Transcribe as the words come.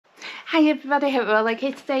Hi everybody, hope you're all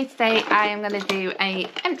okay today. Today I am going to do a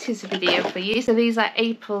empties video for you. So these are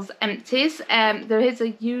April's empties. There is a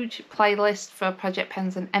huge playlist for project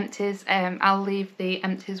pens and empties. I'll leave the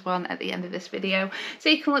empties one at the end of this video so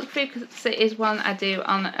you can look through, because it is one I do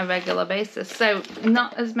on a regular basis. So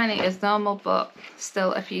not as many as normal, but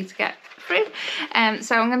still a few to get through.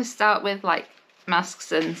 So I'm going to start with like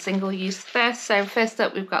masks and single use first. So first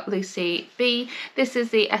up we've got Lucy B. This is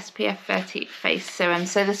the SPF 30 face serum.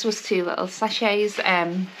 So this was 2 little sachets.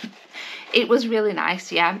 It was really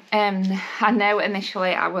nice, yeah. I know initially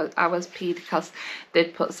I was peeved because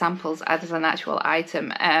they'd put samples as an actual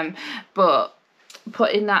item, but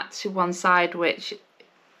putting that to one side, which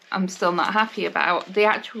I'm still not happy about, the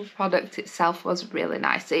actual product itself was really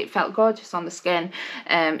nice. It felt gorgeous on the skin.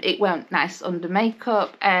 It went nice under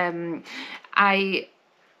makeup. I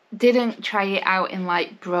didn't try it out in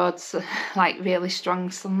like broad, like really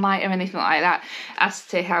strong sunlight or anything like that as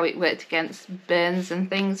to how it worked against burns and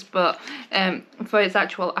things, but for its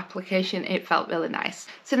actual application it felt really nice.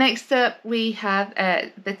 So next up we have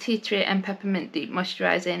the Tea Tree and Peppermint Deep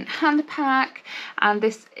Moisturising Hand Pack, and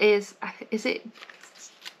this is it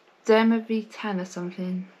Derma V10 or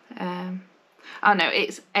something? Oh no,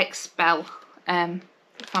 it's Expel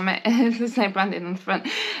from it. There's no branding on the front.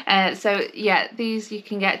 So yeah, these you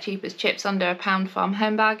can get cheap as chips, under £1 from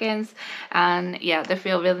Home Bargains, and yeah, they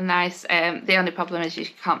feel really nice. The only problem is you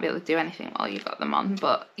can't really do anything while you've got them on,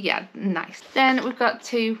 but yeah, nice. Then we've got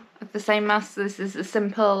 2 of the same masks. This is a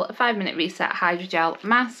simple 5-minute reset hydrogel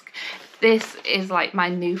mask. This is like my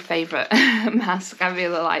new favourite mask. I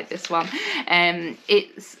really like this one.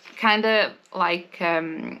 It's kind of like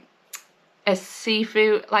a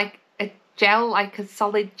see-through, like a gel, like a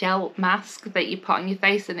solid gel mask that you put on your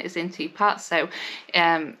face, and it's in 2 parts, so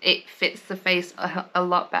it fits the face a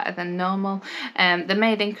lot better than normal. They're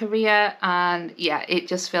made in Korea, and yeah, it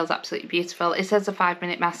just feels absolutely beautiful. It says a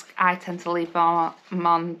 5-minute mask. I tend to leave them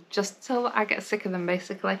on just till I get sick of them,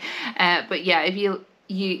 basically. But yeah, if you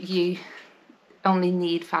only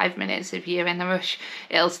need 5 minutes, if you're in a rush,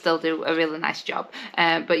 it'll still do a really nice job.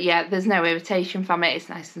 But yeah, there's no irritation from it. It's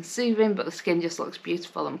nice and soothing, but the skin just looks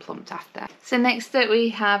beautiful and plumped after. So next up we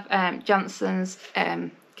have Johnson's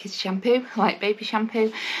kids shampoo, like baby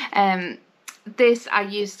shampoo. This I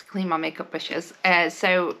use to clean my makeup brushes.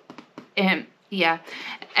 Yeah,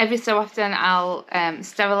 every so often I'll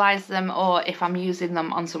sterilise them, or if I'm using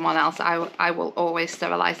them on someone else, I will always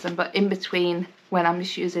sterilise them. But in between, when I'm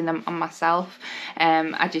just using them on myself,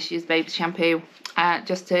 I just use baby shampoo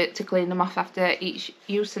just to clean them off after each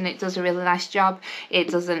use, and it does a really nice job. It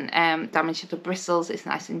doesn't damage the bristles. It's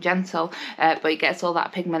nice and gentle, but it gets all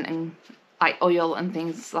that pigment and like oil and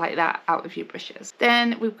things like that out of your brushes.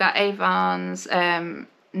 Then we've got Avon's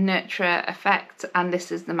Nurture Effect, and this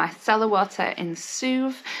is the micellar water in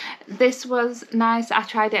Soothe. This was nice. I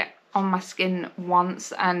tried it on my skin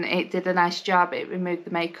once and it did a nice job. It removed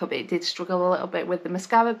the makeup. It did struggle a little bit with the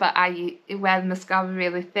mascara, but I wear the mascara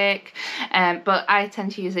really thick, but I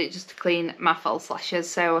tend to use it just to clean my false lashes.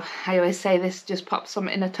 So I always say this, just pop some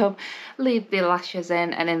in a tub, leave the lashes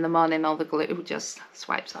in, and in the morning all the glue just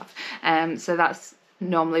swipes off. So that's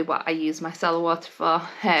normally what I use my micellar water for,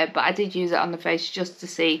 but I did use it on the face just to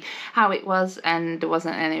see how it was, and there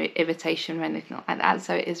wasn't any irritation or anything like that,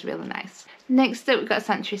 so it is really nice. Next up we've got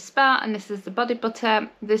Sanctuary Spa, and this is the body butter.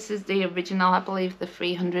 This is the original, I believe, the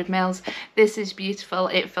 300ml. This is beautiful.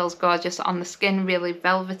 It feels gorgeous on the skin, really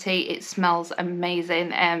velvety. It smells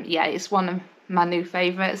amazing. Yeah, it's one of my new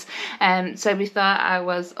favourites. So before I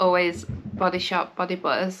was always Body Shop body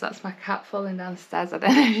butters. That's my cat falling downstairs. I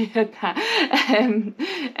don't know if you heard that.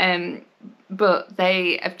 But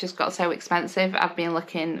they have just got so expensive. I've been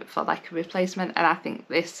looking for like a replacement, and I think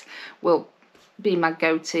this will be my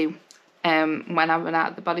go-to when I run out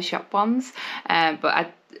of the Body Shop ones.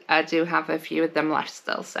 But I do have a few of them left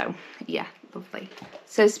still, so yeah, lovely.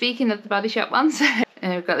 So speaking of the Body Shop ones,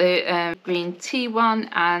 we've got the green tea one,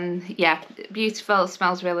 and yeah, beautiful. It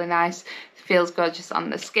smells really nice. Feels gorgeous on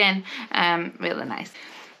the skin. Really nice.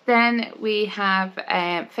 Then we have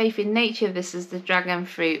Faith in Nature. This is the Dragon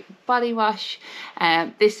Fruit Body Wash.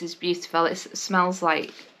 This is beautiful. It smells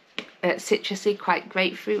like citrusy, quite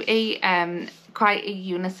grapefruity, quite a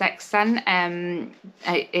unisex scent.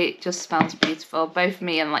 It just smells beautiful. Both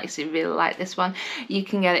me and Lexi really like this one. You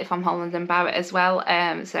can get it from Holland & Barrett as well,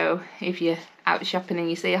 so if you're out shopping and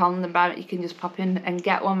you see a Holland & Barrett, you can just pop in and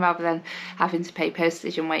get one rather than having to pay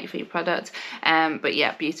postage and wait for your product. But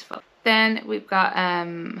yeah, beautiful. Then we've got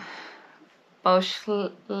Boslame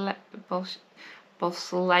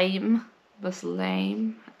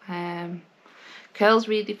Curls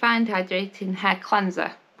Redefined Hydrating Hair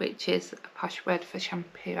Cleanser which is a posh word for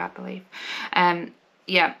shampoo, I believe.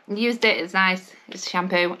 Yeah, used it, it's nice, it's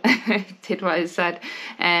shampoo. It did what it said.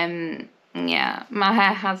 Yeah, my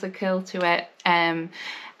hair has a curl to it.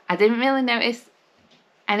 I didn't really notice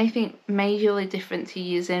anything majorly different to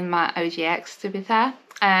using my OGX, to be fair,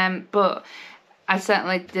 but I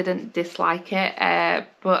certainly didn't dislike it,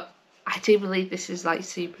 but I do believe this is like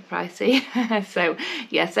super pricey. So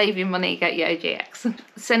yeah, save your money, get your OGX.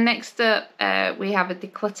 So next up we have a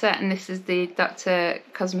declutter, and this is the Dr.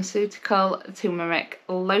 Cosmeceutical Turmeric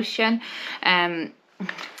lotion.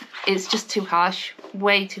 It's just too harsh,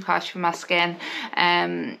 way too harsh for my skin.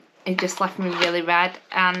 It just left me really red,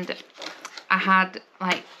 and I had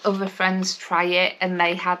like other friends try it and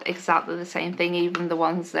they had exactly the same thing, even the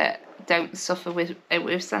ones that don't suffer with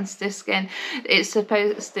sensitive skin. It's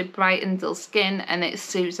supposed to brighten dull skin, and it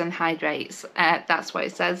soothes and hydrates. That's what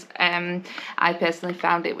it says. I personally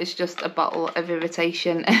found it was just a bottle of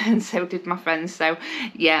irritation, and so did my friends. So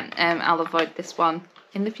yeah, I'll avoid this one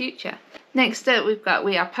in the future. Next up we've got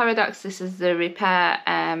We Are Paradox. This is the Repair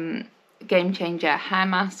Game Changer hair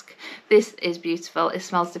mask. This is beautiful. It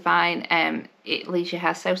smells divine. It leaves your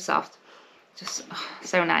hair so soft, just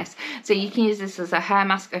so nice. So you can use this as a hair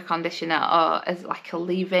mask, a conditioner, or as like a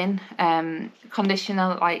leave-in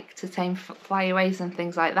conditioner, like to tame flyaways and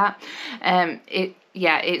things like that.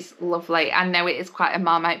 Yeah, it's lovely. I know it is quite a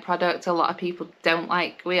Marmite product. A lot of people don't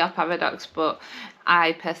like We Are Paradox, but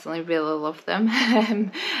I personally really love them.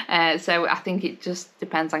 So I think it just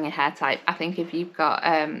depends on your hair type. I think if you've got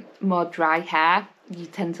more dry hair, you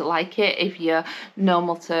tend to like it. If you're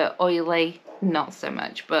normal to oily, not so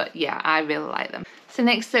much. But yeah, I really like them. So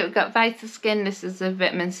next up we've got Vita Skin. This is a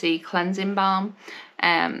vitamin C cleansing balm.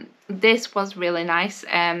 This was really nice.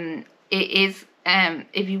 It is,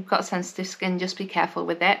 if you've got sensitive skin, just be careful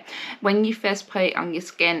with it. When you first put it on your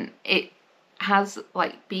skin, it has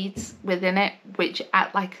like beads within it which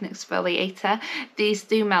act like an exfoliator. These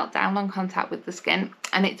do melt down on contact with the skin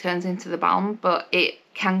and it turns into the balm, but it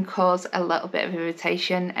can cause a little bit of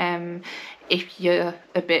irritation if you're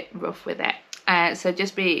a bit rough with it. So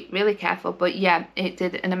just be really careful. But yeah, it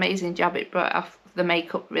did an amazing job. It brought off the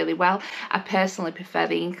makeup really well. I personally prefer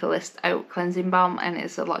the Incalist Oat Cleansing Balm, and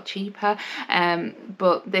it's a lot cheaper,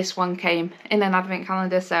 but this one came in an advent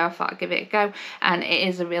calendar, so I thought I'd give it a go, and it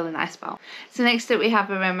is a really nice balm. So next up we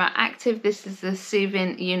have Aroma Active. This is the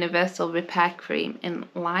Soothing Universal Repair Cream in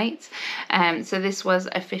Light. So this was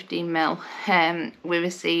a 15ml we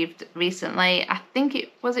received recently. I think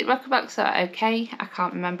it was Rockerbox or OK, I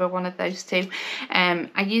can't remember, one of those two.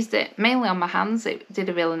 I used it mainly on my hands. It did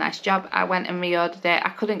a really nice job. I went and reordered it. I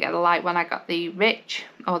couldn't get the light one. I got the Rich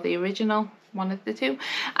or the original, one of the two,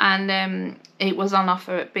 and it was on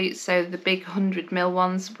offer at Boots, so the big 100ml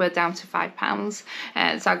ones were down to £5,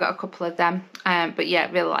 so I got a couple of them, but yeah,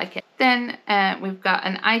 really like it. Then we've got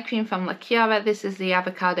an eye cream from La Chiara. This is the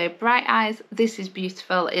Avocado Bright Eyes. This is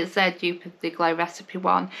beautiful. It's their dupe of the Glow Recipe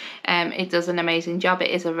one. It does an amazing job. It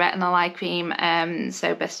is a retinol eye cream,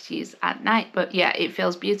 so best to use at night, but yeah, it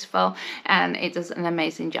feels beautiful and it does an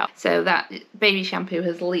amazing job. So that baby shampoo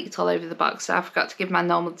has leaked all over the box, so I forgot to give my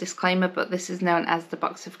normal disclaimer, but this is known as the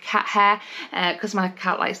box of cat hair, because my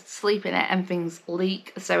cat likes to sleep in it and things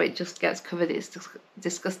leak, so it just gets covered. It's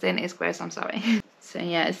disgusting. It's gross, I'm sorry. So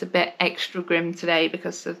yeah, it's a bit extra grim today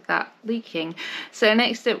because of that leaking. So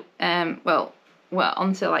next up, well, we're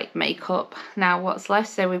onto like makeup now. What's left?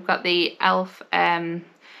 So we've got the e.l.f. I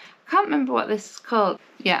can't remember what this is called.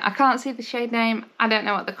 Yeah, I can't see the shade name. I don't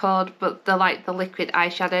know what they're called, but they're like the liquid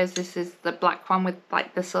eyeshadows. This is the black one with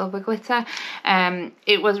like the silver glitter.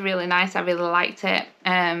 It was really nice. I really liked it.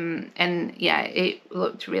 And yeah, it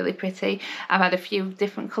looked really pretty. I've had a few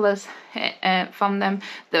different colours from them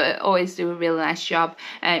that always do a really nice job.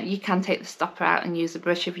 You can take the stopper out and use a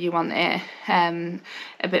brush if you want it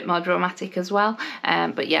a bit more dramatic as well.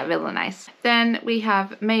 But yeah, really nice. Then we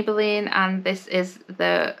have Maybelline, and this is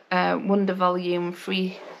the Wonder Volume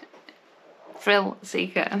Frill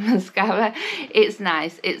Seeker mascara. It's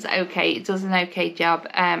nice, it's okay, it does an okay job.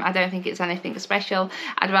 I don't think it's anything special.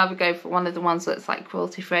 I'd rather go for one of the ones that's like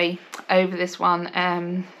cruelty free over this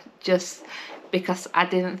one, just because I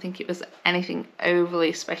didn't think it was anything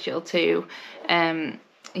overly special to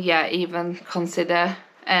yeah, even consider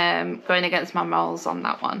going against my morals on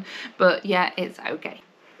that one. But yeah, it's okay.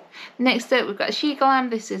 Next up we've got She Glam.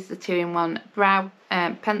 This is the 2-in-1 brow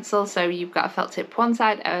pencil, so you've got a felt tip one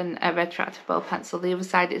side and a retractable pencil the other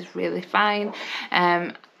side. Is really fine,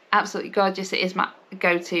 absolutely gorgeous. It is my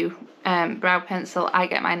go-to brow pencil. I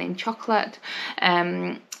get mine in chocolate.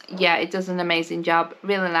 Yeah, it does an amazing job,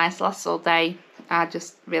 really nice, lasts all day. I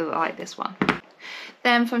just really like this one.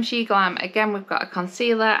 Then from She Glam, again we've got a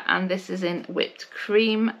concealer, and this is in Whipped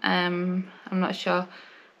Cream. I'm not sure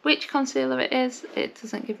which concealer it is, it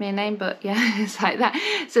doesn't give me a name, but yeah, it's like that.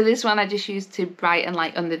 So this one I just used to brighten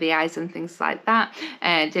like under the eyes and things like that.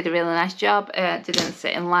 Did a really nice job, didn't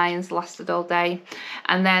sit in lines, lasted all day.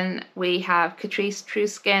 And then we have Catrice True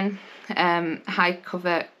Skin High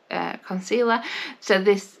Cover Concealer. So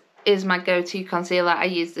this is my go-to concealer. I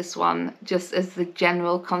use this one just as the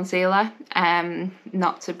general concealer,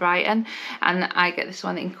 not to brighten, and I get this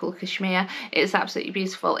one in Cool Cashmere. It's absolutely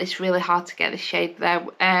beautiful. It's really hard to get the shade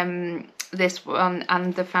though, this one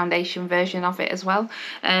and the foundation version of it as well.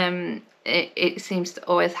 It seems to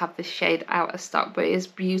always have this shade out of stock, but it is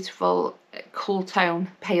beautiful, cool tone,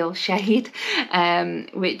 pale shade,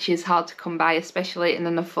 which is hard to come by, especially in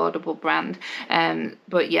an affordable brand.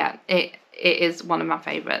 But yeah, it is one of my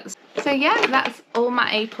favourites. So yeah, that's all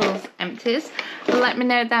my April's empties. Let me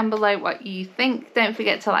know down below what you think. Don't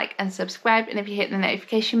forget to like and subscribe, and if you hit the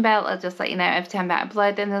notification bell, I'll just let you know every time that I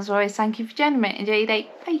upload. And as always, thank you for joining me. Enjoy your day.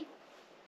 Bye.